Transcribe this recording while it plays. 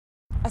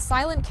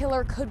silent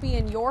killer could be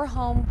in your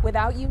home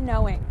without you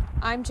knowing.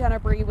 I'm Jenna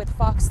Bree with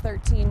Fox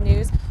 13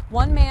 News.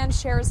 One man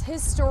shares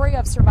his story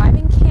of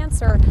surviving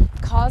cancer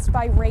caused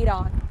by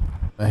radon.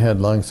 I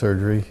had lung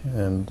surgery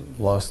and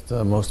lost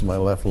most of my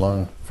left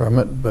lung from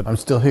it, but I'm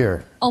still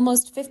here.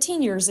 Almost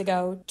 15 years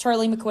ago,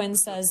 Charlie McQuinn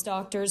says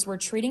doctors were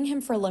treating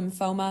him for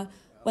lymphoma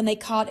when they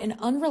caught an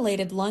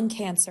unrelated lung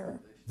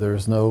cancer.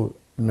 There's no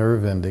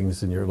nerve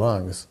endings in your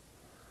lungs.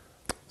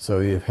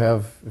 So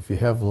if you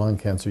have lung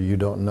cancer, you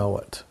don't know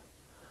it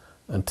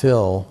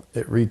until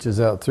it reaches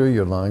out through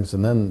your lungs,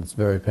 and then it's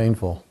very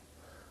painful.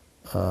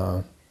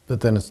 But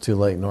then it's too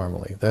late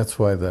normally. That's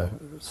why the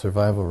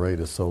survival rate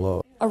is so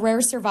low. A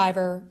rare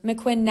survivor,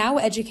 McQuinn now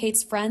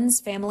educates friends,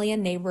 family,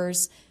 and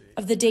neighbors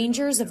of the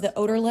dangers of the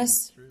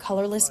odorless,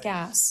 colorless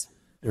gas.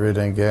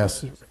 Radon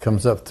gas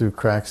comes up through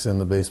cracks in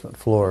the basement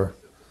floor.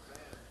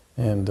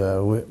 And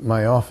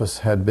my office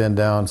had been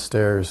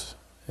downstairs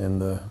in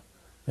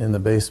the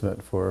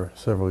basement for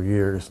several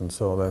years, and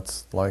so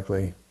that's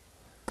likely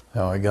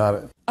how I got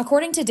it.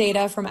 According to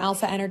data from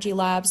Alpha Energy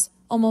Labs,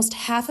 almost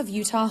half of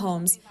Utah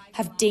homes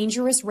have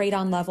dangerous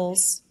radon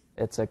levels.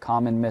 It's a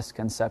common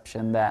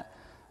misconception that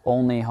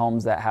only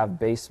homes that have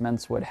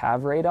basements would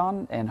have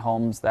radon, and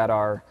homes that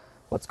are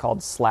what's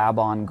called slab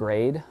on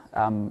grade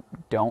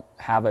don't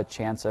have a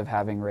chance of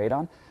having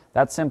radon.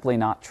 That's simply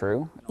not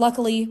true.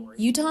 Luckily,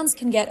 Utahns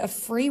can get a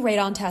free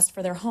radon test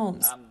for their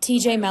homes.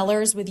 TJ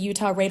Mellers with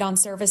Utah Radon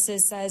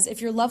Services says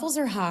if your levels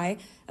are high,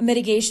 a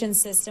mitigation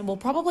system will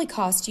probably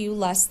cost you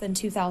less than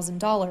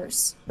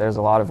 $2,000. There's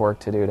a lot of work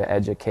to do to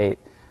educate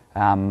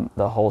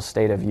the whole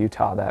state of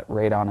Utah that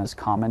radon is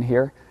common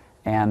here,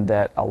 and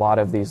that a lot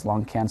of these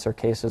lung cancer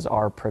cases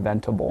are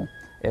preventable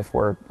if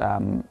we're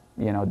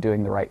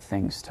doing the right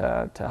things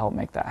to help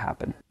make that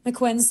happen.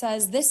 McQuinn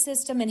says this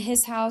system in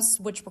his house,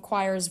 which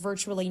requires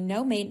virtually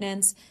no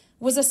maintenance,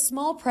 was a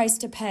small price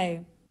to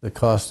pay. The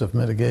cost of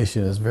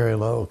mitigation is very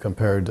low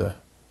compared to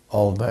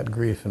all of that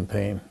grief and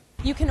pain.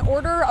 You can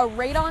order a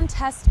radon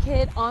test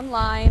kit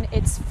online.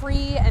 It's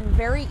free and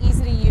very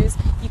easy to use.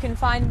 You can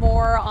find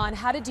more on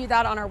how to do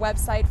that on our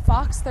website,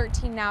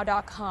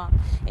 fox13now.com.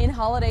 In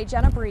Holiday,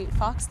 Jenna Bree,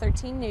 Fox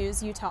 13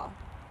 News, Utah.